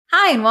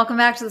Hi, and welcome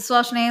back to the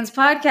Swell Shenanigans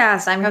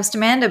Podcast. I'm your host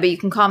Amanda, but you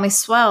can call me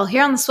Swell.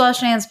 Here on the Swell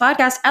Shenanigans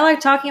Podcast, I like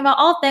talking about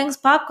all things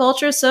pop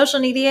culture, social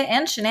media,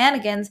 and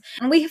shenanigans.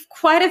 And we have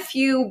quite a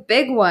few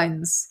big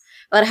ones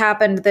that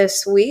happened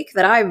this week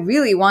that I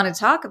really want to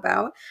talk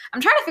about.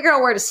 I'm trying to figure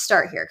out where to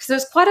start here because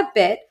there's quite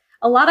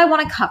a lot I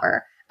want to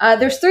cover.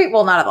 There's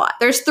not a lot.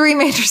 There's three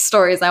major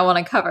stories I want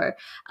to cover,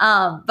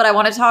 but I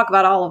want to talk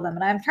about all of them.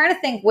 And I'm trying to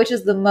think which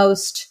is the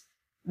most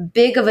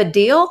big of a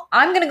deal.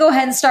 I'm going to go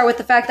ahead and start with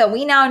the fact that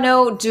we now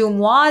know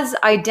Dumois'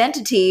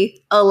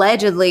 identity.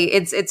 Allegedly,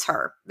 it's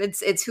her.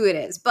 It's who it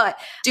is. But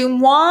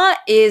Dumois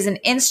is an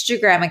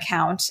Instagram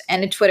account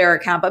and a Twitter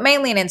account, but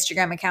mainly an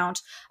Instagram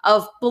account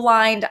of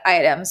blind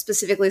items,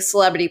 specifically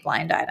celebrity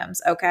blind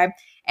items. Okay.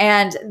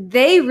 And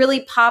they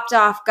really popped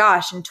off,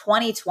 in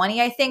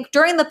 2020, I think,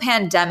 during the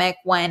pandemic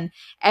when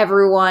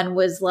everyone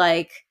was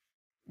like,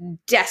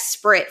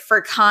 desperate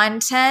for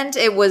content.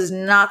 It was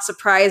not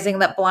surprising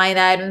that blind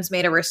items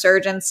made a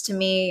resurgence to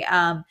me.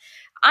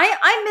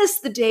 I miss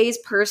the days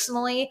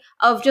personally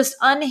of just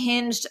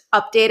unhinged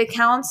update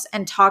accounts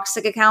and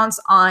toxic accounts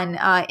on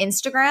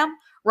Instagram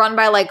run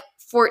by like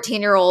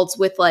 14-year-olds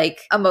with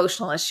like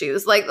emotional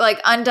issues, like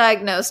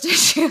undiagnosed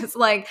issues.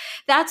 Like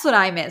that's what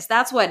I miss.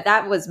 That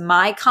was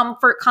my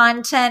comfort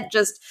content.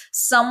 Just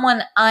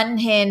someone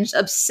unhinged,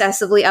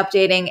 obsessively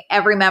updating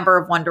every member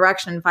of One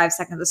Direction in 5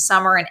 Seconds of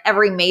Summer and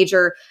every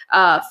major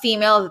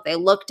female that they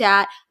looked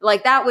at.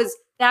 Like that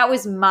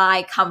was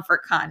my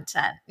comfort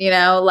content,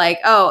 like,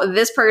 oh,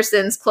 this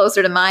person's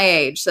closer to my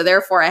age, so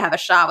therefore I have a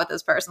shot with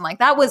this person. Like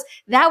that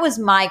was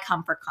my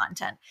comfort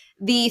content.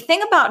 The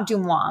thing about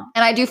Dumois,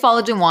 and I do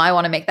follow Dumois, I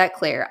want to make that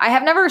clear. I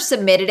have never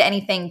submitted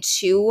anything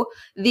to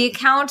the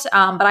account,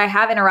 but I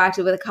have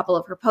interacted with a couple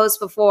of her posts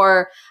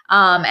before,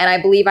 and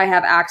I believe I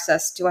have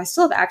access. Do I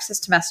still have access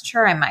to message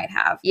her? I might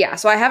have. Yeah,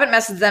 so I haven't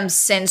messaged them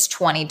since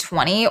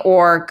 2020,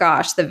 or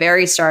the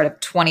very start of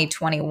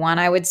 2021,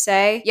 I would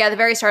say. Yeah, the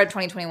very start of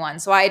 2021.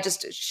 So I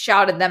just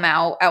shouted them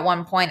out at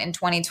one point in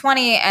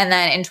 2020, and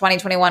then in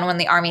 2021, when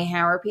the Armie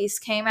Hammer piece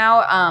came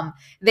out,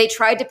 they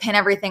tried to pin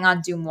everything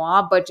on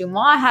Dumois, but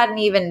Dumois hadn't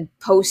even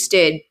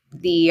posted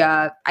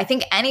I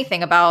think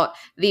anything about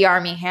the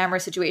Armie Hammer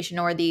situation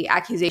or the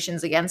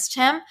accusations against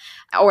him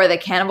or the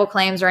cannibal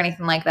claims or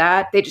anything like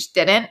that. They just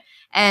didn't.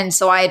 And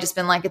so I had just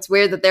been like, it's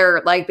weird that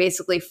they're like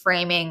basically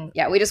framing.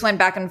 Yeah, we just went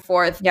back and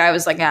forth. Yeah, I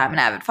was like, yeah, I'm an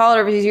avid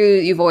follower of you.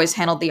 You've always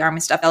handled the Armie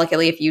stuff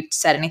delicately if you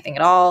said anything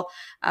at all.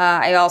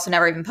 I also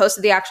never even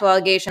posted the actual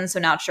allegations, so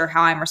not sure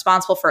how I'm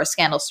responsible for a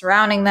scandal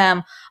surrounding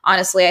them.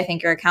 Honestly, I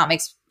think your account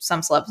makes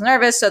some celebs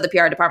nervous, so the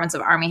PR departments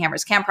of Armie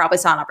Hammer's camp probably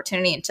saw an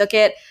opportunity and took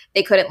it.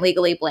 They couldn't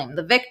legally blame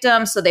the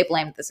victim, so they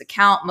blamed this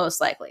account, most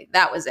likely.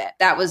 That was it.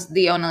 That was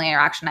the only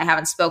interaction. I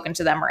haven't spoken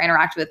to them or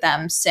interacted with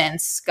them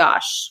since,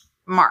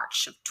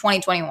 March of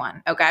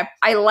 2021. Okay.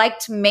 I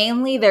liked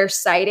mainly their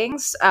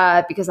sightings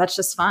because that's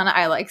just fun.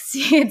 I like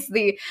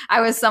see I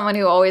was someone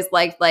who always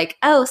liked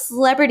oh,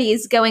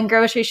 celebrities going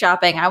grocery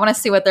shopping. I want to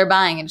see what they're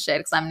buying and shit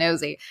because I'm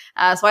nosy.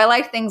 So I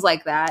like things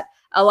like that.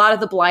 A lot of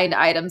the blind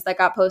items that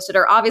got posted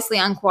are obviously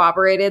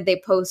uncorroborated. They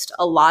post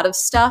a lot of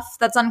stuff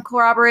that's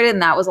uncorroborated,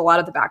 and that was a lot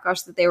of the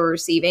backlash that they were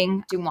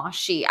receiving.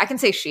 Dumois, I can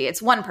say she.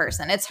 It's one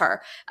person. It's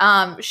her.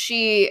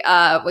 She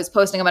was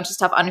posting a bunch of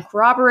stuff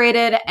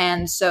uncorroborated,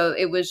 and so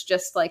it was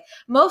just like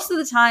most of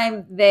the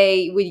time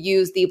they would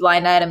use the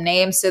blind item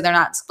name, so they're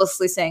not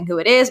explicitly saying who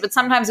it is, but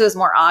sometimes it was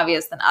more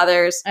obvious than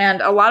others. And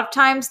a lot of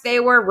times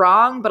they were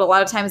wrong, but a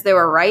lot of times they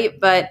were right.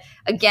 But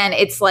again,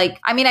 it's like,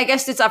 I mean, I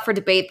guess it's up for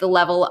debate the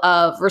level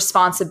of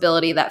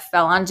responsibility that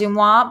fell on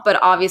Dumois, but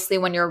obviously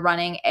when you're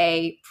running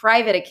a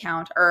private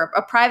account or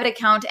a private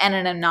account and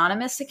an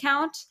anonymous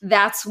account,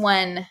 that's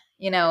when,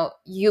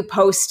 you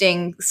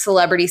posting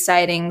celebrity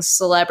sightings,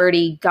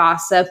 celebrity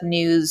gossip,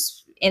 news,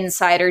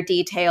 insider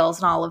details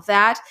and all of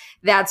that,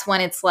 that's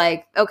when it's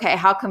like, okay,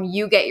 how come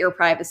you get your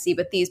privacy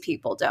but these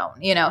people don't,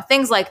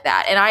 things like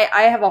that. And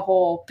I have a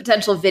whole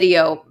potential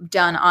video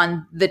done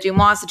on the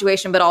Dumois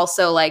situation, but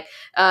also like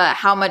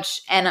how much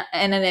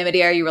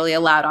anonymity are you really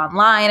allowed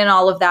online and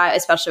all of that,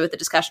 especially with the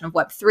discussion of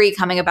Web3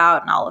 coming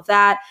about and all of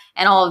that,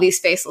 and all of these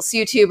faceless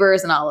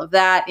YouTubers and all of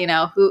that,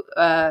 who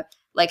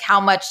how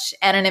much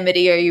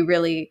anonymity are you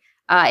really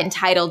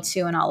entitled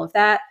to and all of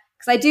that.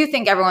 Because I do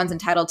think everyone's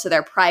entitled to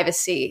their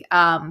privacy.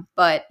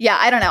 But yeah,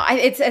 I don't know.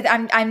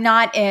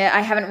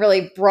 I haven't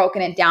really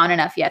broken it down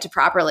enough yet to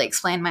properly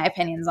explain my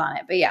opinions on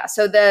it. But yeah,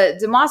 so the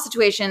Dumois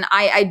situation,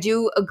 I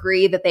do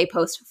agree that they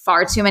post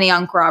far too many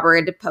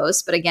uncorroborated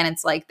posts. But again,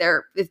 it's like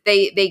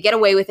they get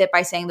away with it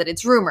by saying that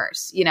it's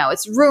rumors.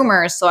 It's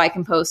rumors, so I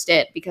can post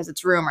it because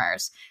it's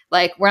rumors.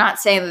 Like, we're not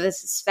saying that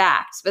this is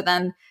facts, but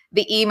then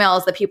the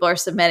emails that people are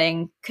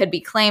submitting could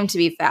be claimed to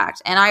be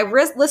fact. And I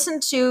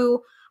listened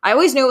to I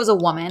always knew it was a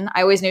woman.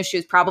 I always knew she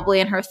was probably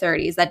in her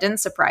 30s. That didn't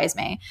surprise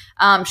me.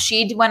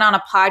 She went on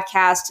a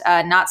podcast,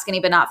 Not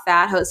Skinny But Not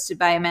Fat, hosted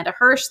by Amanda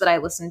Hirsch, that I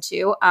listened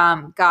to,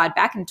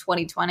 back in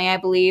 2020, I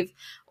believe,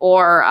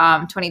 or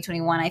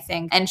 2021, I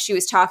think. And she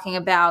was talking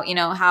about,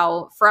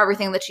 how for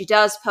everything that she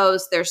does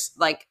post, there's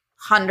like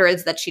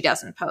hundreds that she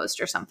doesn't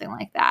post or something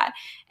like that.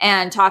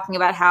 And talking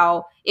about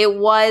how it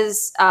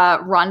was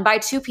run by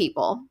two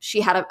people.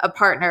 She had a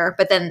partner,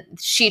 but then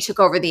she took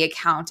over the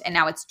account and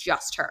now it's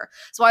just her.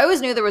 So I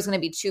always knew there was going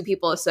to be two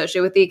people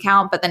associated with the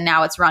account, but then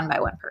now it's run by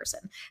one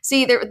person.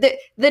 See,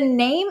 the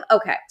name,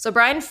 okay. So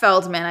Brian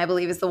Feldman, I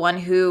believe, is the one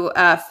who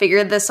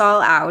figured this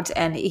all out,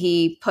 and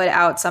he put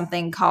out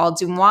something called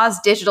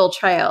Dumois' Digital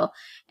Trail,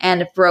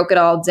 and broke it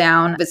all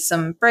down with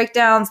some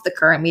breakdowns, the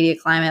current media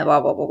climate, blah,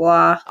 blah, blah,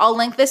 blah. I'll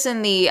link this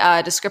in the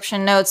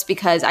description notes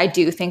because I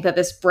do think that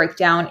this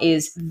breakdown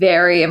is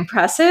very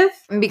impressive.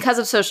 And because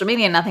of social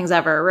media, nothing's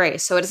ever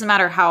erased. So it doesn't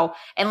matter how,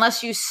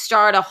 unless you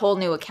start a whole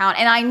new account.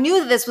 And I knew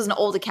that this was an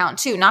old account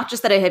too, not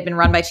just that it had been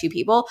run by two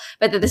people,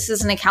 but that this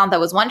is an account that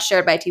was once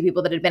shared by two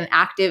people that had been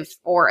active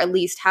or at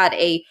least had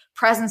a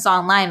presence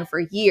online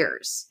for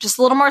years. Just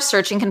a little more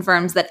searching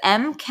confirms that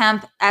M.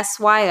 Kemp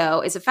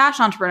SYO is a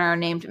fashion entrepreneur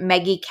named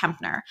Maggie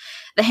Kempner.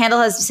 The handle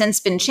has since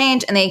been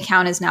changed and the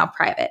account is now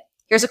private.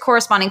 Here's a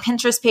corresponding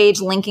Pinterest page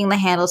linking the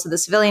handles to the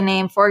civilian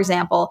name, for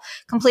example,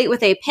 complete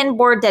with a pin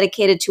board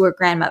dedicated to her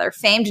grandmother,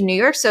 famed New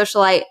York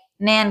socialite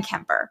Nan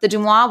Kemper. The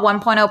Dumois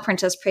 1.0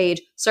 Pinterest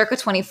page, circa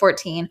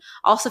 2014,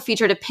 also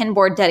featured a pin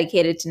board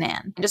dedicated to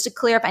Nan. And just to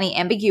clear up any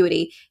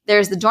ambiguity,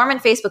 there's the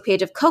dormant Facebook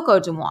page of Coco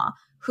Dumois,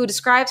 who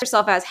describes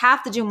herself as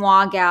half the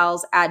Dumois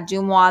gals at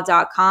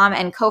Dumois.com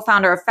and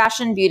co-founder of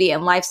fashion, beauty,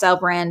 and lifestyle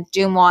brand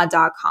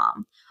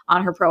Dumois.com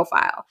on her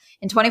profile.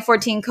 In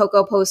 2014,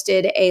 Coco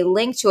posted a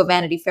link to a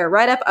Vanity Fair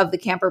write-up of the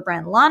Kemper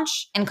brand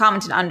launch and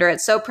commented under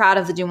it, "So proud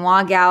of the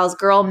Dumois gals,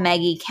 girl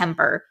Maggie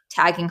Kemper,"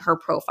 tagging her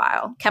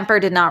profile. Kemper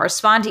did not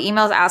respond to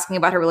emails asking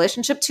about her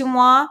relationship to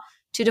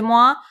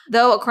Dumois,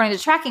 though according to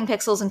tracking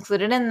pixels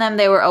included in them,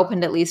 they were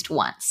opened at least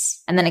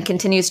once. And then it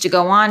continues to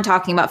go on,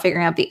 talking about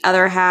figuring out the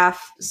other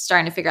half,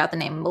 starting to figure out the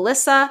name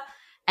Melissa.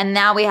 And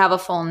now we have a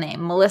full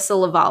name, Melissa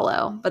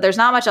Lavallo. But there's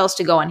not much else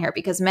to go on here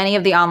because many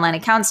of the online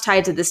accounts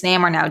tied to this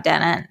name are now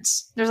dead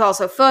ends. There's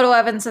also photo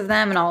evidence of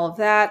them and all of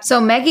that. So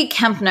Maggie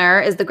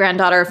Kempner is the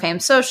granddaughter of famed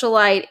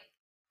socialite,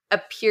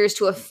 appears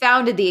to have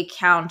founded the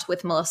account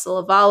with Melissa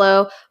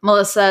Lavallo.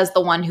 Melissa is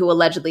the one who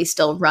allegedly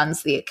still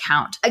runs the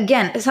account.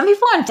 Again, some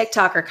people on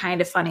TikTok are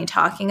kind of funny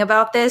talking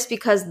about this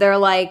because they're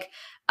like,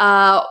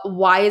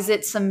 why is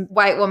it some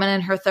white woman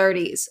in her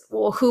 30s?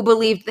 Well,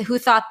 who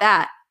thought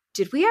that?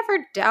 Did we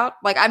ever doubt?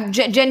 Like, I'm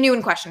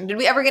genuine question. Did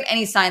we ever get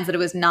any signs that it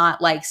was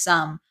not like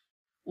some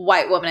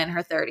white woman in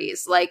her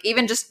 30s? Like,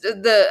 even just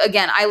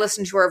again, I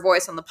listened to her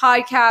voice on the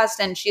podcast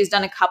and she's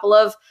done a couple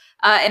of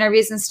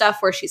interviews and stuff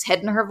where she's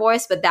hidden her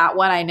voice, but that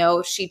one I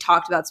know she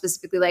talked about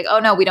specifically like, oh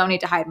no, we don't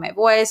need to hide my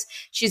voice.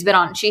 She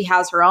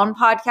has her own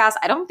podcast.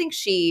 I don't think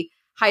she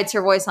hides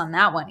her voice on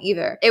that one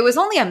either. It was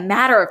only a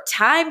matter of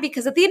time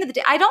because at the end of the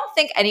day, I don't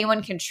think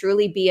anyone can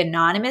truly be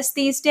anonymous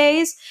these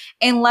days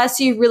unless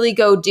you really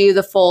go do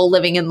the full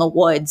living in the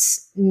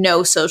woods,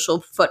 no social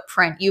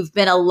footprint. You've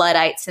been a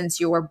Luddite since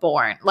you were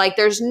born. Like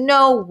there's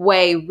no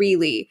way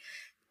really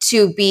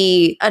to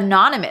be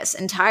anonymous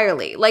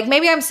entirely. Like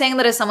maybe I'm saying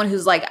that as someone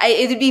who's like,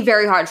 it would be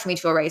very hard for me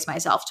to erase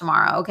myself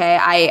tomorrow. Okay.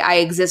 I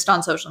exist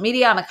on social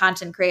media. I'm a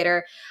content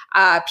creator.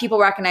 People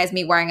recognize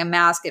me wearing a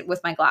mask with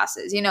my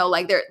glasses,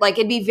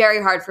 it'd be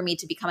very hard for me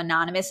to become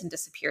anonymous and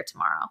disappear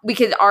tomorrow. We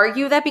could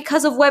argue that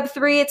because of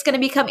Web3, it's going to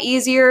become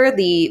easier,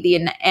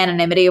 the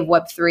anonymity of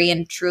Web3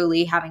 and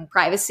truly having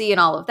privacy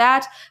and all of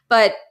that.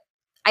 But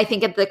I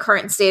think at the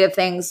current state of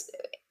things,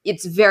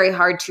 it's very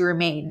hard to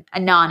remain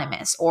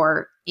anonymous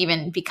or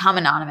even become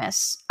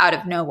anonymous out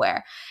of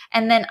nowhere.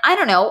 And then, I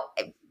don't know,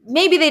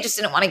 maybe they just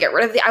didn't want to get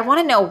rid of I want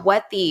to know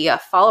what the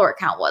follower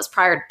count was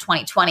prior to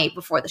 2020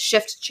 before the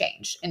shift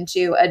changed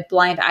into a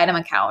blind item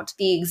account.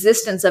 The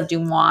existence of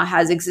Dumois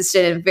has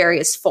existed in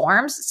various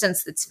forms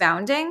since its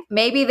founding.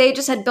 Maybe they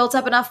just had built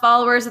up enough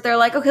followers that they're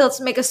like, okay,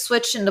 let's make a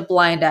switch into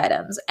blind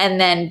items,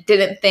 and then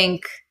didn't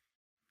think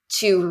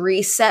to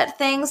reset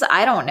things.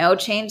 I don't know,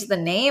 change the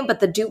name,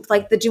 but the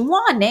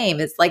Dumois name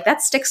is like,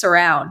 that sticks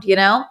around, you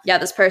know? Yeah,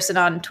 this person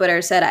on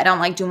Twitter said, I don't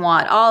like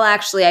Dumois at all.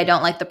 Actually, I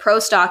don't like the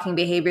pro-stalking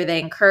behavior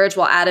they encourage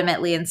while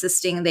adamantly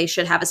insisting they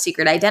should have a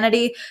secret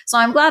identity. So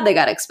I'm glad they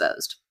got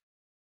exposed.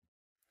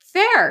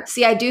 Fair.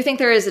 See, I do think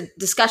there is a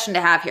discussion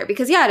to have here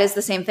because, yeah, it is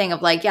the same thing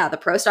of like, yeah, the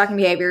pro-stalking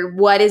behavior,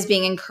 what is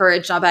being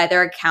encouraged by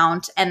their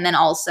account? And then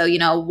also,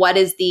 what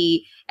is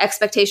the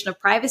expectation of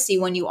privacy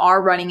when you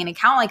are running an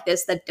account like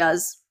this that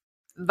does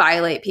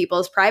violate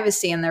people's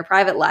privacy in their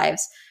private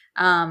lives,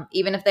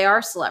 even if they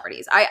are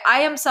celebrities. I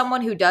am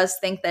someone who does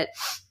think that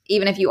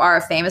even if you are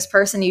a famous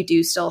person,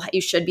 you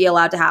should be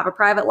allowed to have a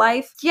private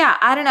life. Yeah,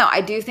 I don't know. I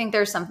do think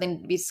there's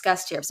something to be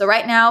discussed here. So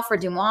right now for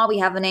Dumois, we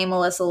have the name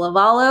Melissa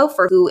Lavallo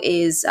who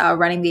is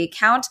running the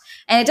account.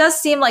 And it does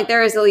seem like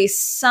there is at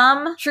least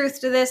some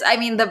truth to this. I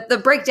mean,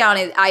 the breakdown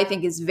I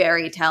think is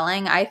very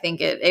telling. I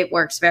think it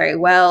works very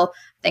well.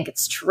 think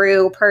it's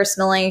true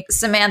personally.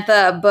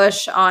 Samantha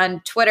Bush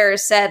on Twitter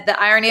said, the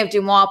irony of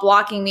Dumois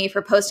blocking me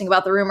for posting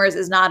about the rumors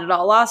is not at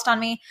all lost on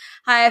me.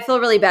 Hi, I feel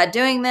really bad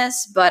doing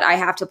this, but I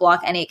have to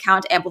block any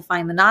account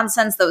amplifying the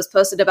nonsense that was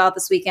posted about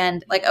this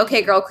weekend. Like,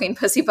 okay, girl, queen,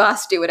 pussy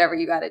boss, do whatever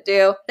you gotta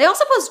do. They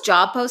also post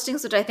job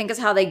postings, which I think is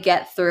how they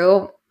get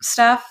through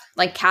stuff,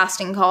 like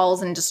casting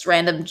calls and just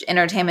random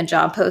entertainment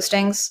job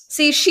postings.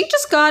 See, she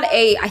just got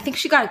I think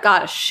she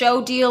got a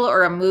show deal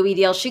or a movie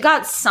deal. She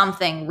got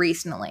something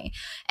recently.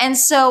 And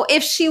so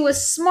if she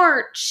was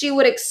smart, she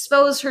would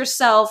expose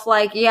herself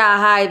like, yeah,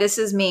 hi, this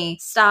is me.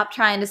 Stop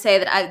trying to say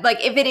that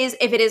if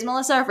it is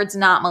Melissa or if it's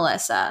not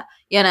Melissa,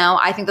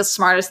 I think the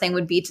smartest thing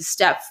would be to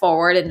step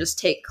forward and just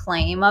take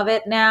claim of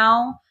it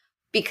now,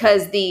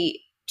 because the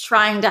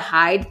trying to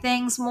hide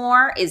things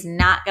more is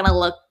not going to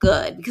look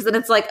good, because then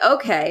it's like,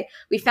 okay,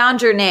 we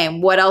found your name.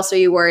 What else are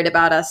you worried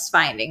about us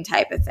finding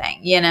type of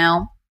thing,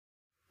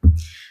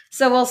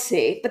 So we'll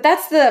see. But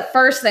that's the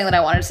first thing that I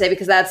wanted to say,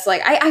 because that's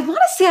like, I want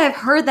to say I've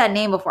heard that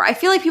name before. I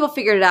feel like people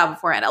figured it out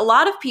beforehand. A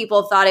lot of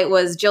people thought it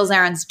was Jill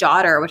Zarin's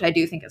daughter, which I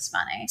do think is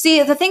funny.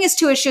 See, the thing is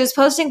too, is she was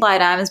posting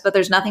blind items, but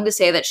there's nothing to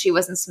say that she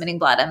wasn't submitting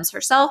blind items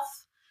herself.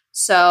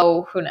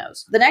 So who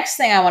knows? The next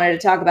thing I wanted to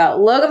talk about,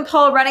 Logan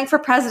Paul running for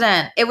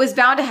president. It was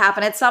bound to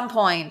happen at some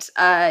point.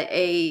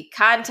 A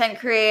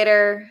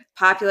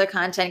popular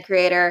content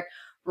creator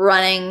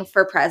running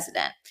for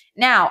president.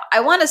 Now,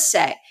 I want to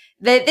say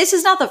that this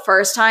is not the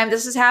first time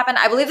this has happened.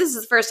 I believe this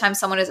is the first time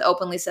someone has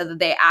openly said that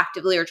they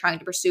actively are trying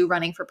to pursue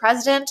running for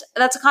president.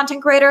 That's a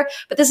content creator.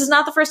 But this is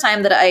not the first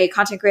time that a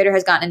content creator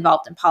has gotten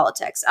involved in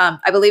politics.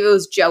 I believe it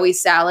was Joey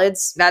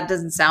Salads. That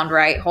doesn't sound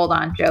right. Hold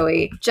on,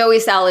 Joey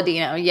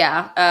Saladino.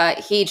 Yeah.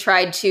 He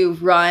tried to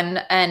run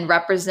and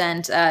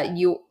represent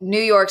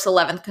New York's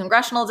 11th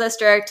congressional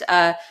district.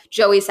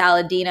 Joey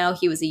Saladino,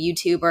 he was a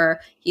YouTuber.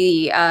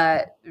 He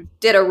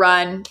did a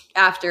run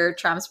after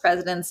Trump's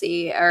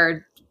presidency,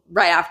 or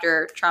right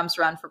after Trump's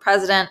run for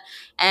president,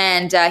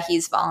 and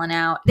he's fallen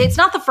out. It's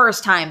not the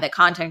first time that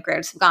content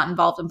creators have gotten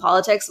involved in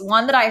politics.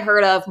 One that I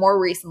heard of more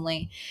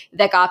recently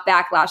that got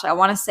backlash, I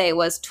want to say it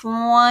was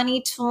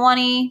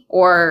 2020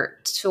 or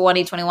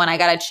 2021. I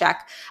got to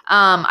check.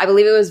 I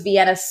believe it was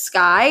Vienna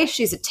Sky.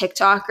 She's a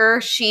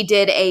TikToker. She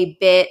did a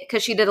bit,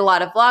 because she did a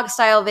lot of vlog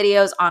style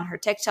videos on her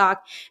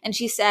TikTok. And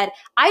she said,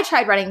 I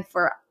tried running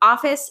for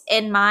office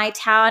in my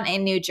town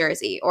in New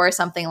Jersey, or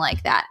something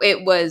like that.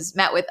 It was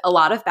met with a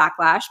lot of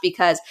backlash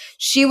because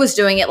she was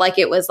doing it like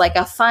it was like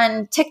a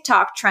fun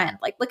TikTok trend.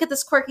 Like, look at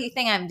this quirky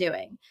thing I'm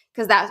doing,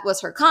 because that was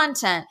her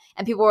content.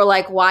 And people were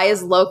like, why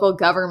is local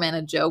government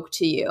a joke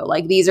to you?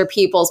 Like, these are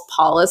people's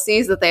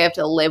policies that they have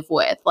to live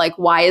with. Like,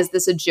 why is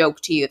this a joke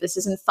to you? This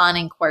isn't fun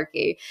and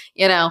quirky,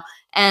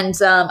 And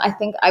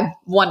I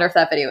wonder if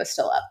that video is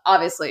still up.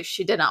 Obviously,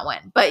 she did not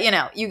win. But,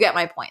 you get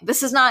my point.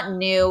 This is not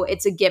new.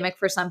 It's a gimmick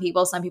for some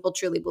people. Some people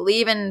truly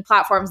believe in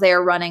platforms they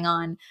are running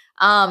on.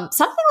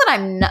 Something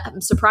that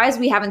I'm surprised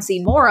we haven't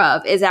seen more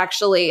of is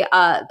actually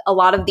a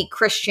lot of the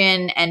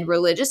Christian and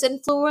religious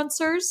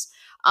influencers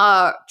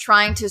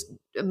trying to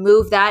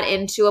move that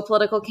into a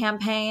political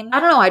campaign.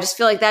 I don't know. I just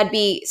feel like that'd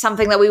be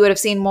something that we would have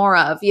seen more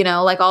of,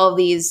 like all of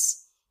these.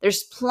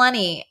 There's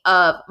plenty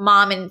of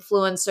mom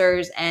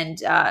influencers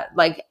and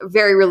like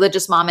very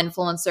religious mom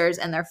influencers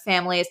and their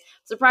families.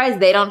 Surprised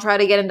they don't try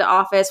to get into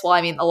office. Well,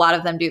 I mean, a lot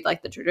of them do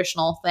like the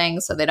traditional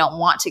things, so they don't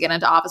want to get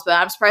into office, but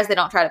I'm surprised they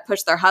don't try to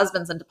push their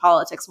husbands into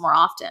politics more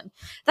often.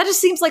 That just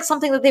seems like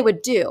something that they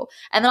would do.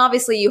 And then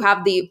obviously you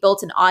have the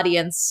built-in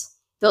audience,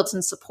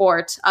 built-in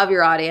support of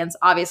your audience.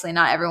 Obviously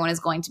not everyone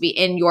is going to be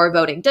in your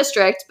voting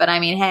district, but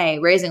I mean, hey,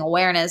 raising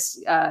awareness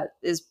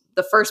is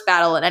the first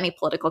battle in any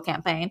political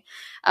campaign.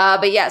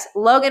 But yes,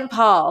 Logan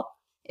Paul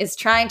is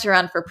trying to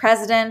run for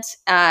president.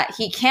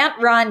 He can't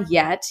run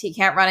yet. He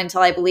can't run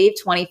until, I believe,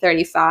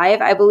 2035,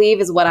 I believe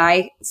is what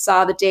I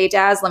saw the date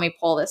as. Let me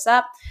pull this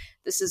up.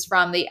 This is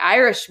from the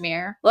Irish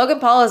Mirror. Logan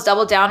Paul has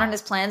doubled down on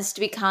his plans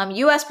to become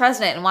U.S.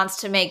 president and wants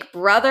to make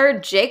brother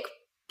Jake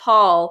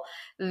Paul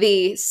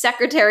the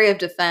Secretary of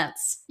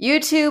Defense.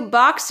 YouTube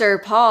boxer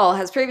Paul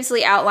has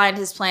previously outlined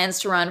his plans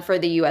to run for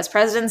the U.S.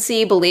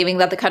 presidency, believing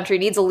that the country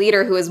needs a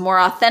leader who is more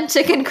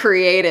authentic and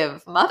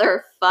creative.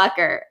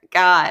 Motherfucker.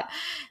 God.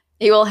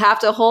 He will have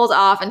to hold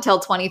off until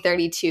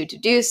 2032 to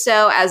do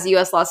so, as the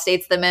U.S. law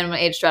states the minimum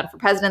age to run for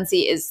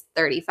presidency is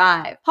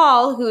 35.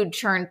 Paul, who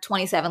turned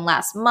 27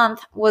 last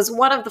month, was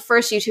one of the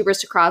first YouTubers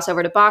to cross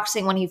over to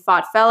boxing when he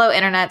fought fellow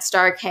internet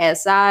star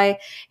KSI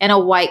in a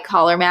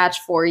white-collar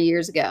match 4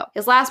 years ago.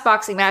 His last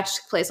boxing match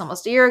took place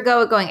almost a year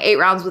ago, going 8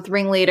 rounds with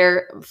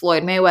ringleader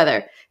Floyd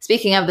Mayweather.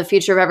 Speaking of the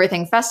Future of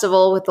Everything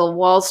Festival with the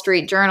Wall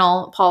Street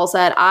Journal, Paul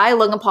said, I,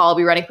 Logan Paul, will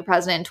be running for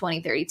president in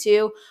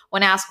 2032.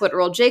 When asked what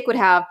role Jake would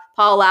have,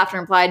 Paul laughed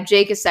and replied,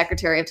 Jake is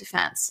Secretary of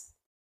Defense.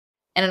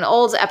 In an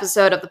old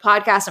episode of the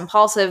podcast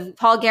Impulsive,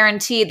 Paul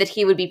guaranteed that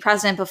he would be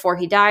president before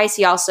he dies.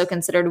 He also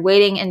considered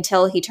waiting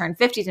until he turned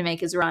 50 to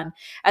make his run,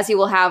 as he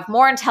will have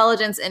more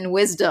intelligence and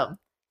wisdom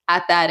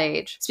at that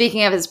age.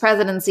 Speaking of his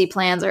presidency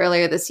plans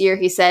earlier this year,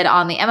 he said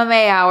on the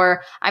MMA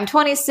Hour, I'm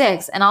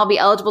 26 and I'll be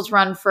eligible to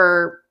run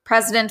for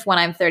president when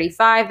I'm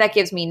 35. That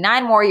gives me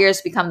 9 more years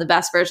to become the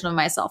best version of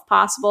myself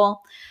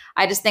possible.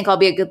 I just think I'll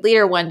be a good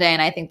leader one day,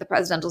 and I think the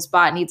presidential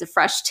spot needs a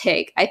fresh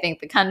take. I think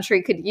the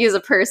country could use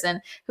a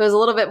person who is a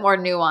little bit more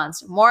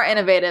nuanced, more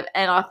innovative,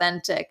 and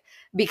authentic,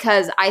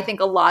 because I think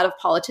a lot of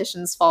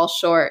politicians fall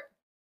short.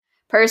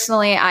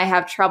 Personally, I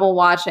have trouble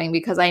watching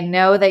because I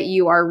know that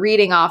you are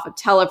reading off a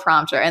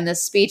teleprompter and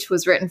this speech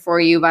was written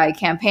for you by a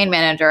campaign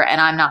manager, and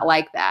I'm not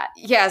like that.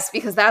 Yes,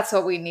 because that's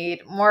what we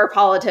need. More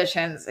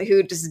politicians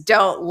who just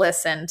don't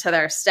listen to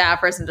their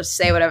staffers and just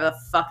say whatever the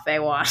fuck they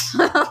want.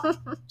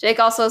 Jake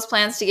also has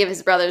plans to give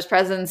his brother's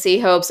presidency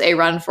hopes a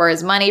run for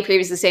his money,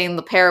 previously saying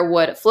the pair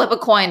would flip a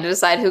coin to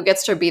decide who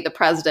gets to be the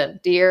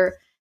president. Dear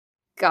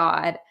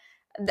God.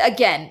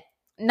 Again,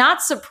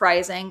 not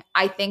surprising.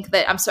 I think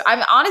that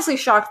I'm honestly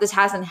shocked this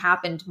hasn't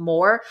happened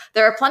more.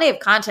 There are plenty of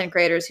content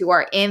creators who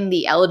are in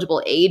the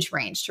eligible age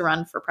range to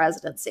run for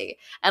presidency.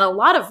 And a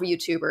lot of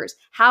YouTubers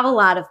have a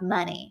lot of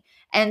money.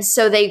 And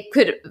so they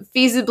could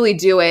feasibly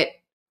do it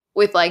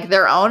with like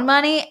their own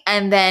money.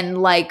 And then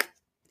like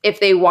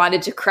if they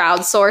wanted to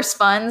crowdsource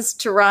funds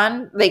to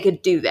run, they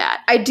could do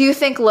that. I do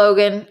think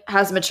Logan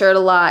has matured a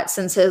lot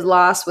since his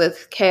loss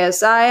with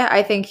KSI.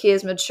 I think he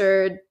has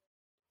matured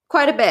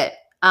quite a bit.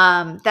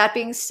 That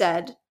being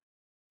said,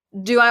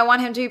 do I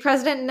want him to be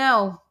president?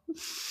 No.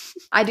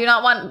 I do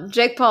not want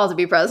Jake Paul to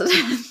be president.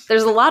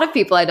 There's a lot of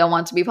people I don't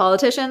want to be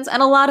politicians,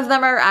 and a lot of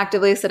them are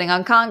actively sitting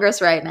on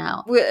Congress right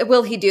now.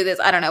 Will he do this?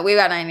 I don't know. We've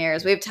got 9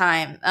 years. We have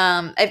time.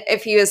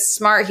 If he was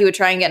smart, he would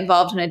try and get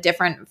involved in a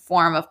different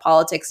form of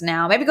politics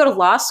now. Maybe go to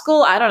law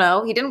school. I don't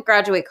know. He didn't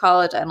graduate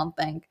college, I don't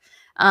think.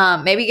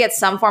 Maybe get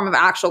some form of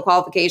actual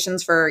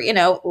qualifications for,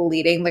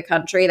 leading the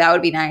country. That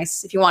would be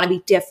nice if you want to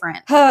be different.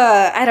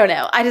 I don't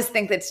know. I just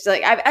think that's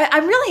like, I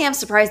really am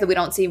surprised that we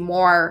don't see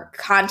more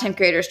content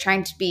creators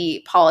trying to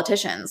be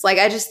politicians. Like,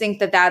 I just think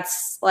that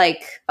that's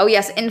like, oh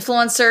yes,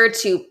 influencer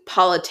to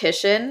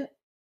politician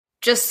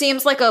just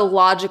seems like a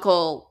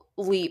logical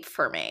leap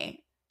for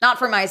me. Not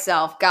for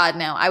myself. God,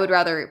 no. I would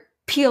rather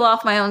peel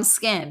off my own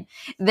skin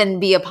than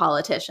be a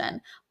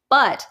politician.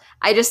 But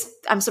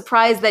I'm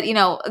surprised that,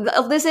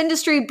 this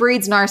industry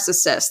breeds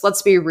narcissists,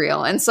 let's be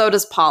real. And so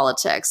does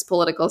politics,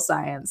 political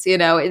science.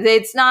 It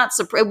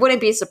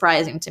wouldn't be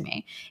surprising to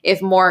me if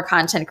more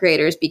content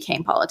creators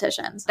became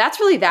politicians.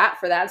 That's really that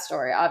for that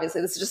story. Obviously,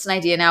 this is just an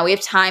idea now. We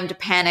have time to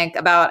panic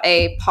about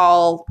a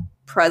Paul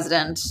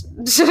president.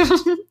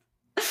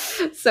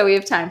 So we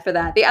have time for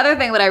that. The other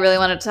thing that I really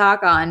want to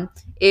talk on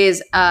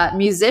is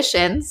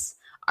musicians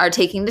are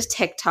taking to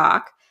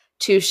TikTok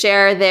to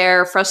share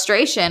their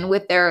frustration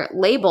with their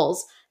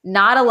labels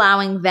not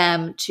allowing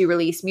them to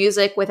release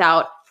music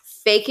without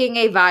faking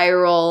a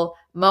viral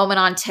moment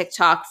on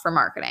TikTok for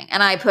marketing.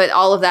 And I put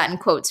all of that in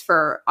quotes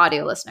for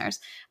audio listeners.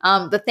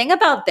 The thing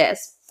about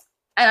this,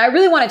 and I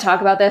really want to talk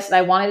about this, and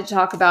I wanted to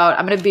talk about,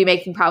 I'm going to be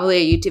making probably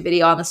a YouTube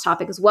video on this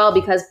topic as well,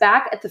 because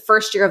back at the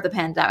first year of the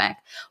pandemic,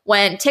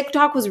 when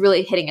TikTok was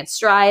really hitting its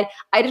stride,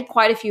 I did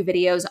quite a few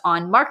videos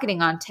on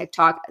marketing on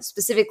TikTok,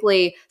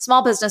 specifically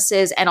small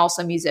businesses and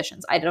also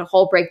musicians. I did a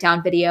whole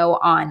breakdown video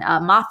on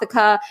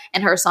Mathika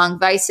and her song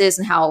Vices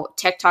and how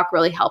TikTok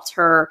really helped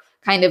her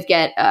kind of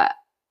get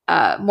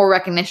more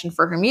recognition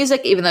for her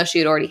music, even though she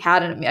had already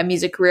had a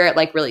music career. It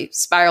like really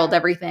spiraled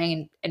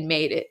everything and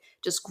made it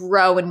just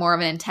grow in more of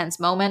an intense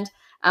moment.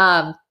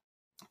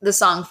 The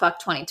song Fuck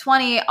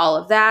 2020, all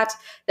of that.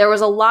 There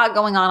was a lot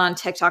going on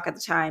TikTok at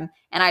the time.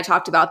 And I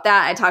talked about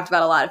that. I talked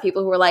about a lot of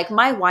people who were like,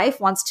 my wife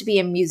wants to be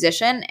a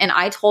musician. And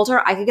I told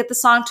her I could get the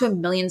song to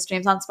 1 million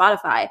streams on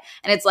Spotify.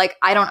 And it's like,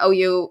 I don't owe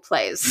you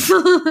plays.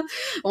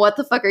 What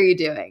the fuck are you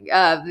doing?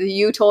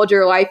 You told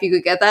your wife you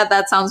could get that?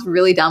 That sounds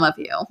really dumb of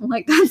you.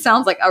 Like, that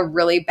sounds like a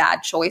really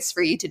bad choice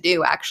for you to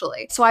do,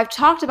 actually. So I've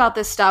talked about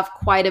this stuff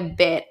quite a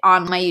bit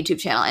on my YouTube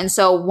channel. And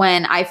so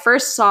when I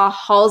first saw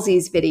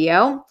Halsey's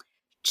video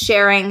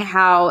sharing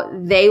how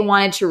they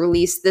wanted to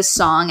release this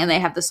song, and they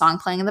have the song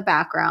playing in the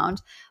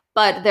background,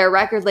 but their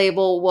record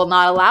label will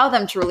not allow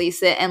them to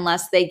release it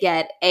unless they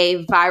get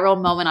a viral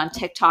moment on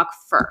TikTok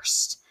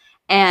first.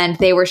 And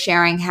they were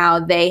sharing how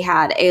they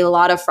had a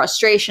lot of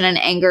frustration and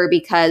anger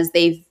because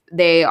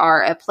they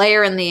are a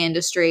player in the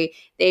industry.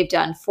 They've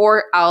done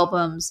 4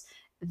 albums.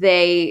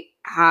 They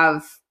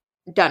have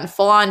done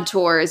full-on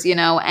tours,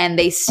 and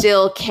they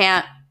still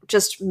can't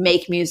just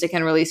make music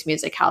and release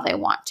music how they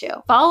want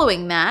to.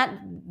 Following that,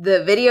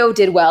 the video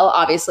did well,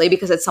 obviously,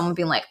 because it's someone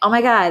being like, oh my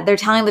God, they're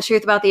telling the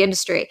truth about the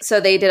industry. So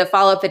they did a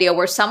follow-up video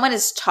where someone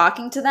is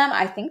talking to them.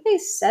 I think they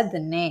said the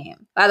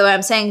name. By the way,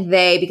 I'm saying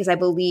they because I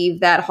believe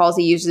that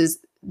Halsey uses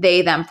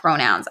they, them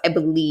pronouns, I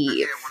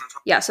believe.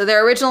 Yeah, so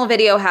their original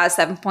video has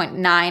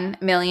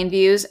 7.9 million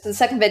views. The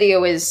second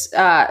video is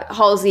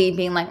Halsey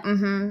being like,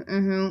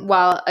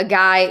 while a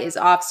guy is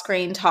off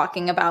screen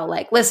talking about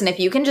like, listen, if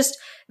you can just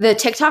the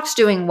TikTok's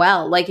doing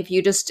well. Like if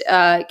you just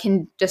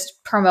can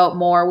just promote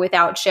more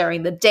without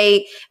sharing the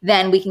date,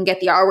 then we can get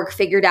the artwork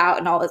figured out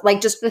and all this. Like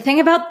just the thing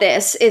about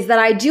this is that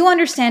I do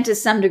understand to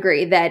some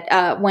degree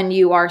that when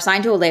you are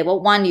signed to a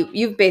label, one,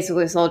 you've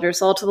basically sold your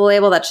soul to the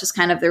label. That's just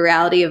kind of the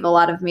reality of a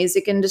lot of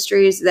music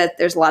industries, that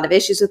there's a lot of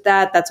issues with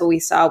that. That's what we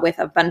saw with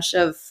a bunch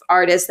of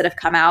artists that have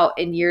come out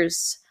in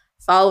years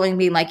following,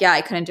 being like, yeah,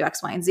 I couldn't do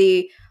X, Y, and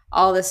Z.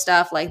 All this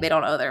stuff, like they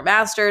don't owe their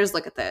masters.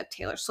 Look at the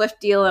Taylor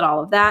Swift deal and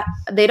all of that.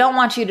 They don't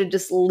want you to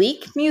just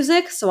leak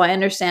music, so I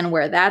understand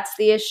where that's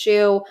the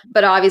issue.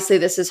 But obviously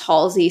this is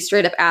Halsey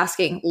straight up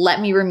asking,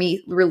 let me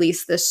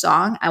release this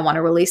song. I want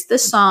to release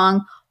this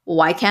song.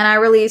 Why can't I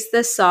release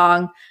this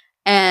song?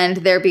 And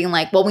they're being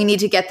like, well, we need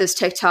to get this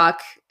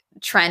TikTok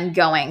trend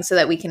going so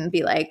that we can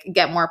be like,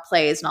 get more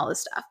plays and all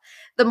this stuff.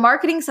 The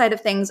marketing side of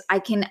things, I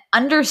can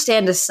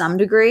understand to some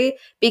degree,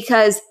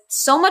 because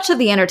so much of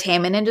the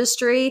entertainment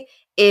industry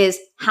is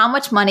how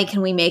much money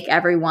can we make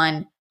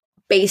everyone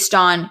based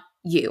on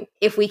you?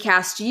 If we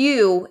cast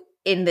you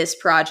in this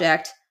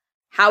project,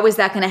 how is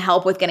that going to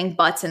help with getting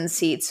butts and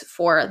seats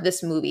for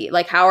this movie?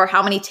 Like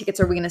how many tickets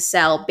are we going to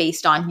sell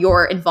based on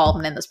your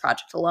involvement in this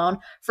project alone?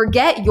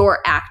 Forget your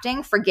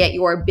acting, forget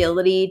your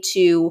ability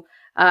to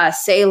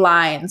say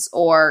lines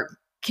or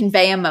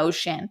convey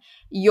emotion.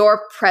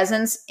 Your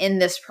presence in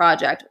this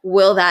project,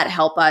 will that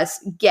help us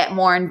get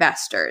more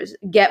investors,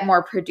 get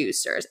more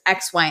producers,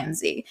 X, Y, and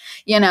Z,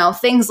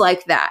 things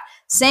like that.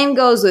 Same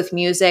goes with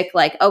music.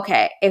 Like,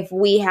 okay, if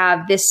we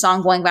have this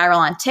song going viral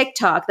on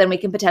TikTok, then we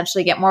can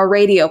potentially get more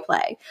radio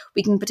play.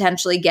 We can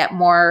potentially get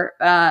more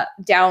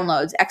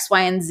downloads, X,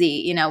 Y, and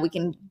Z. We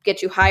can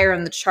get you higher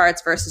in the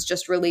charts versus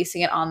just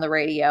releasing it on the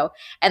radio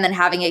and then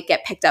having it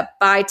get picked up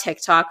by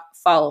TikTok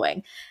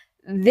following.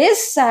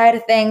 This side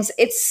of things,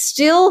 it's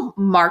still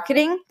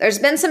marketing. There's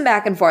been some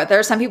back and forth. There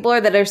are some people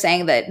that are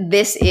saying that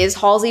this is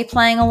Halsey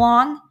playing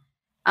along,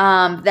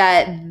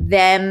 that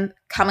them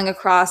coming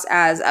across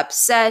as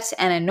upset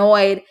and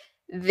annoyed.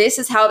 This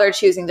is how they're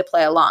choosing to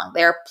play along.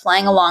 They're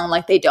playing along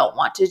like they don't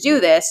want to do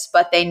this,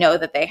 but they know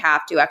that they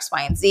have to X,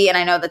 Y, and Z. And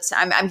I know that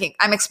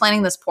I'm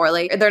explaining this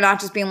poorly. They're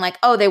not just being like,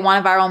 oh, they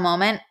want a viral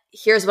moment.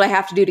 Here's what I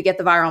have to do to get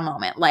the viral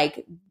moment.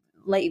 Like,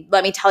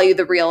 let me tell you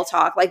the real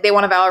talk. Like they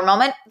want a viral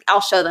moment,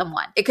 I'll show them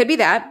one. It could be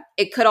that.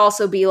 It could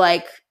also be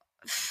like,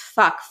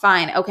 fuck,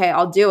 fine. Okay,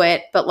 I'll do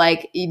it. But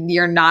like,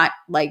 you're not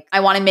like, I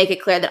want to make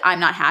it clear that I'm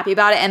not happy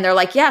about it. And they're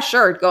like, yeah,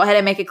 sure. Go ahead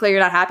and make it clear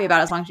you're not happy about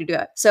it as long as you do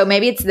it. So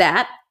maybe it's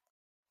that.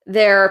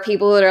 There are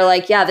people that are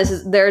like, yeah,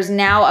 there's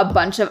now a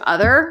bunch of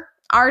other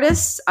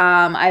artists.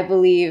 I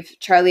believe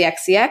Charlie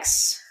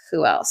XCX.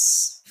 Who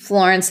else?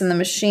 Florence and the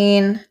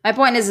Machine. My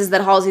point is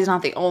that Halsey's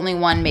not the only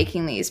one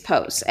making these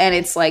posts. And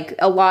it's like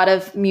a lot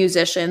of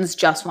musicians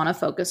just want to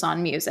focus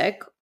on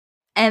music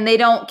and they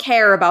don't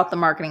care about the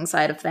marketing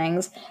side of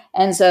things.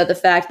 And so the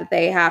fact that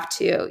they have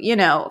to,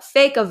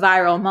 fake a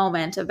viral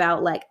moment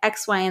about like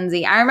X, Y, and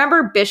Z. I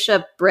remember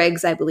Bishop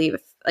Briggs, I believe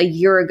a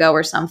year ago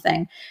or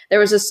something, there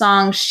was a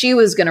song she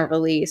was going to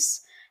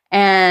release.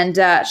 And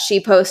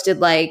she posted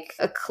like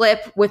a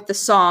clip with the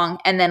song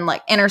and then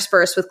like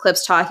interspersed with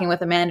clips talking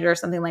with a manager or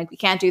something like, we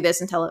can't do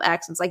this until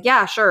X. And it's like,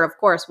 yeah, sure, of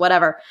course,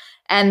 whatever.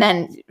 And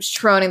then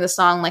droning the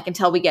song like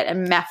until we get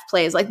enough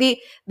plays. Like the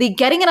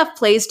getting enough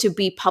plays to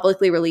be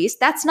publicly released,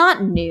 that's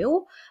not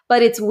new.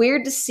 But it's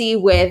weird to see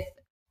with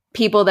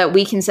people that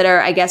we consider,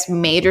 I guess,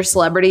 major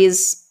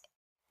celebrities,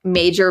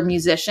 major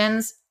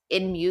musicians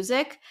in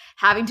music,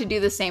 having to do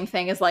the same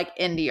thing as like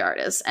indie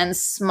artists and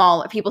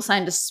smaller people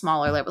signed to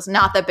smaller labels.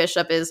 Not that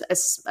Bishop is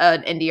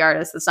an indie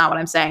artist. That's not what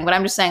I'm saying. But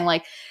I'm just saying,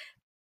 like,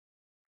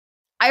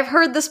 I've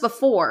heard this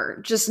before,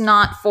 just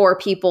not for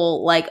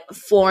people like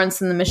Florence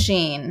and the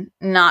Machine,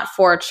 not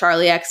for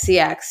Charlie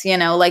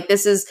XCX, like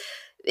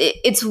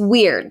it's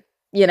weird,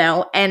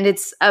 and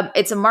it's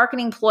a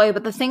marketing ploy.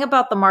 But the thing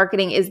about the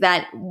marketing is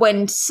that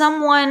when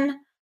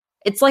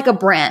it's like a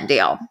brand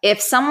deal.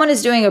 If someone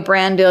is doing a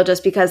brand deal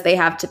just because they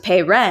have to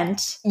pay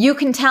rent, you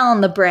can tell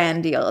in the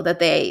brand deal that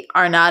they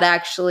are not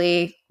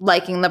actually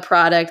liking the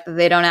product, that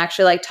they don't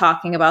actually like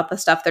talking about the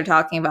stuff they're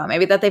talking about,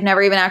 maybe that they've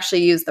never even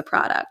actually used the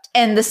product.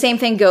 And the same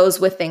thing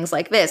goes with things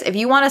like this. If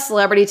you want a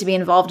celebrity to be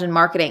involved in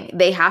marketing,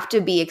 they have to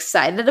be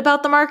excited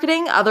about the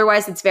marketing.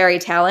 Otherwise, it's very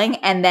telling.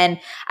 And then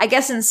I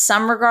guess in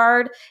some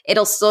regard,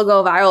 it'll still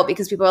go viral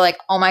because people are like,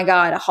 oh my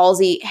God,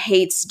 Halsey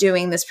hates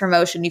doing this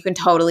promotion. You can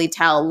totally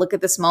tell. Look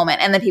at this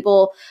moment. And then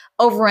people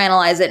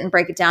overanalyze it and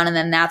break it down. And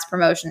then that's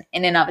promotion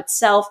in and of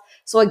itself.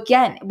 So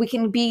again,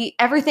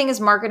 everything is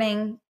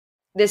marketing.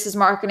 This is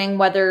marketing,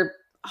 whether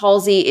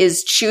Halsey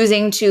is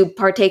choosing to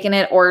partake in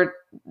it or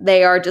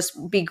they are just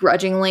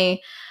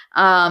begrudgingly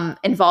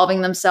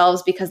involving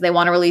themselves because they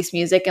want to release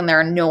music and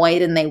they're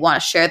annoyed and they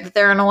want to share that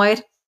they're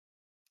annoyed.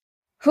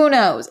 Who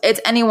knows?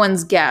 It's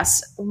anyone's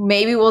guess.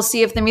 Maybe we'll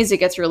see if the music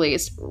gets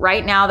released.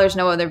 Right now, there's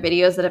no other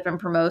videos that have been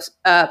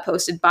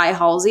posted by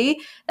Halsey.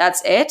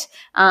 That's it.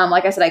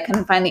 Like I said, I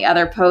couldn't find the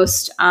other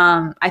post.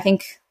 I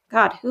think,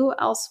 God, who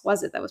else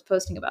was it that was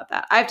posting about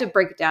that? I have to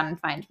break it down and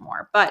find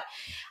more. But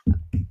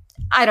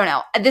I don't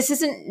know. This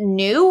isn't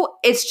new.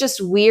 It's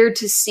just weird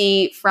to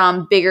see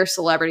from bigger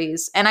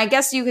celebrities. And I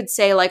guess you could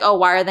say like, oh,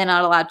 why are they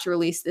not allowed to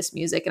release this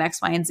music and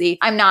X, Y, and Z?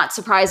 I'm not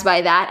surprised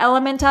by that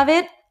element of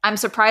it. I'm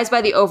surprised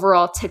by the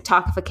overall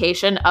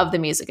TikTokification of the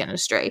music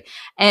industry,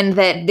 and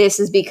that this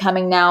is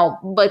becoming now,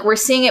 like, we're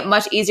seeing it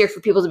much easier for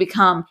people to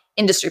become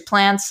industry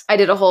plants. I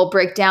did a whole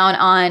breakdown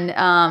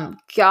on,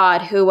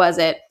 God, who was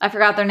it? I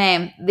forgot their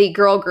name. The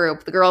girl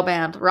group, the girl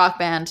band, rock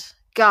band.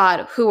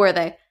 God, who were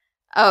they?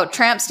 Oh,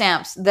 Tramp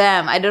Stamps,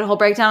 them. I did a whole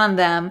breakdown on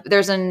them.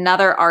 There's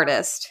another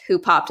artist who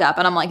popped up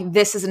and I'm like,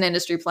 this is an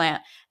industry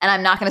plant. And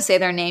I'm not going to say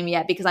their name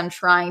yet because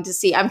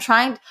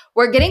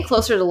we're getting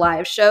closer to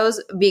live shows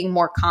being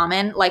more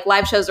common. Like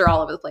live shows are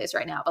all over the place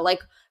right now, but like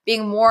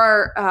being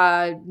more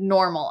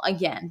normal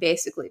again,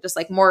 basically, just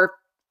like more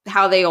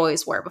how they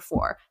always were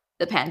before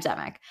the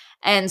pandemic.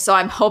 And so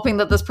I'm hoping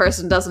that this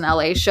person does an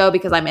LA show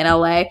because I'm in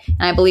LA and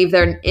I believe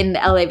they're in the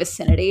LA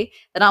vicinity,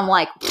 that I'm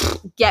like,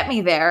 get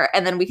me there.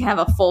 And then we can have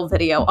a full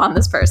video on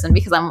this person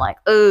because I'm like,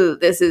 oh,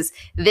 this is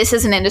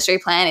an industry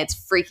plan. It's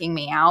freaking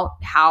me out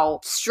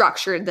how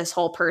structured this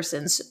whole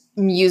person's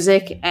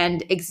music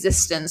and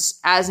existence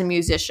as a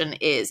musician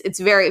is. It's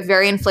very,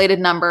 very inflated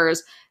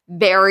numbers,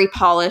 very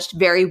polished,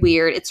 very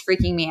weird. It's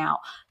freaking me out.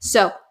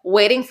 So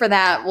waiting for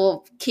that.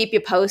 We'll keep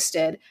you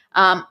posted.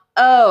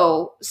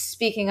 Oh,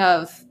 speaking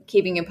of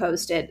keeping you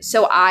posted.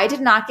 So I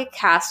did not get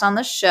cast on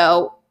the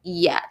show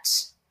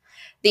yet.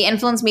 The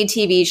Influence Me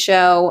TV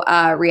show,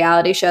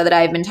 reality show that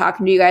I've been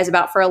talking to you guys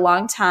about for a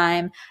long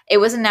time. It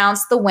was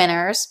announced the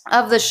winners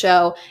of the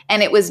show,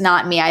 and it was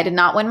not me. I did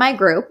not win my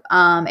group.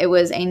 It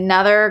was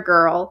another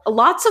girl.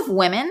 Lots of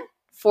women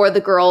for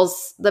the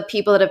girls, the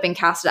people that have been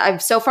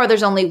casted. So far,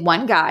 there's only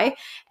one guy,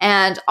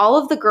 and all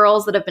of the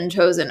girls that have been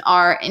chosen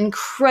are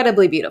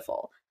incredibly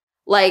beautiful.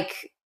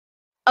 Like,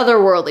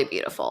 otherworldly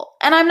beautiful.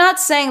 And I'm not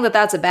saying that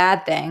that's a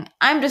bad thing.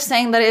 I'm just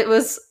saying that it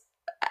was,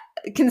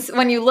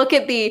 when you look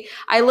at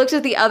I looked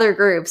at the other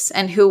groups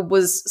and who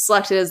was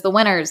selected as the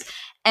winners,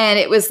 and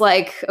it was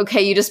like,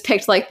 okay, you just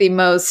picked like the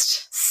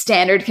most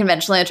standard,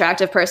 conventionally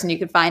attractive person you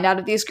could find out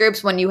of these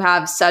groups when you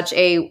have such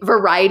a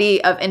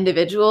variety of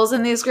individuals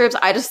in these groups.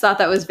 I just thought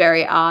that was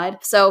very odd.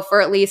 So for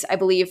at least, I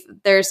believe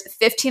there's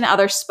 15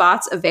 other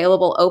spots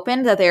available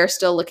open that they are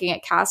still looking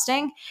at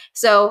casting.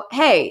 So,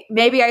 hey,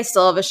 maybe I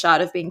still have a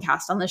shot of being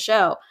cast on the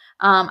show.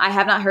 I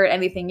have not heard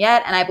anything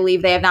yet, and I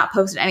believe they have not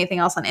posted anything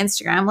else on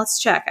Instagram. Let's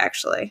check,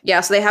 actually.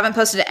 Yeah, so they haven't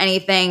posted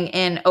anything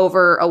in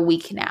over a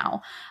week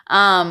now.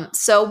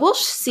 So we'll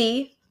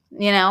see.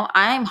 You know,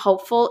 I'm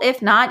hopeful.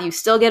 If not, you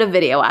still get a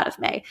video out of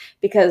me,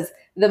 because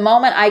the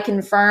moment I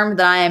confirm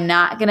that I am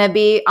not going to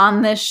be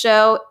on this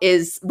show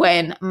is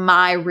when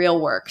my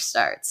real work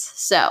starts.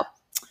 So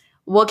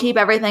we'll keep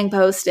everything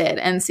posted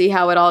and see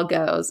how it all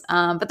goes.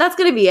 But that's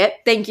going to be it.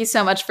 Thank you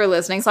so much for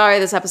listening. Sorry,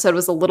 this episode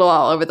was a little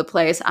all over the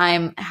place.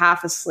 I'm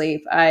half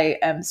asleep. I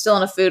am still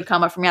in a food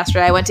coma from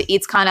yesterday. I went to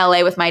EatsCon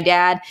LA with my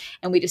dad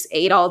and we just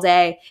ate all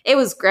day. It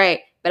was great,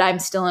 but I'm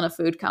still in a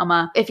food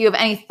coma. If you have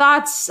any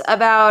thoughts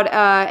about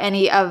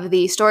any of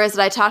the stories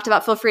that I talked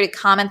about, feel free to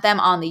comment them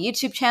on the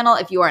YouTube channel.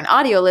 If you are an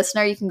audio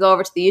listener, you can go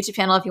over to the YouTube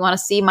channel if you want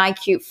to see my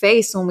cute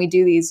face when we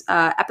do these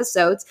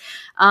episodes.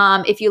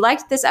 If you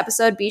liked this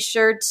episode, be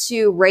sure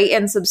to rate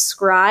and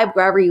subscribe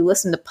wherever you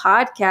listen to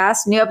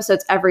podcasts. New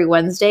episodes every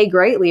Wednesday.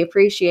 Greatly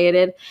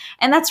appreciated.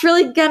 And that's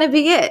really going to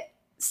be it.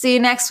 See you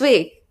next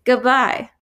week. Goodbye.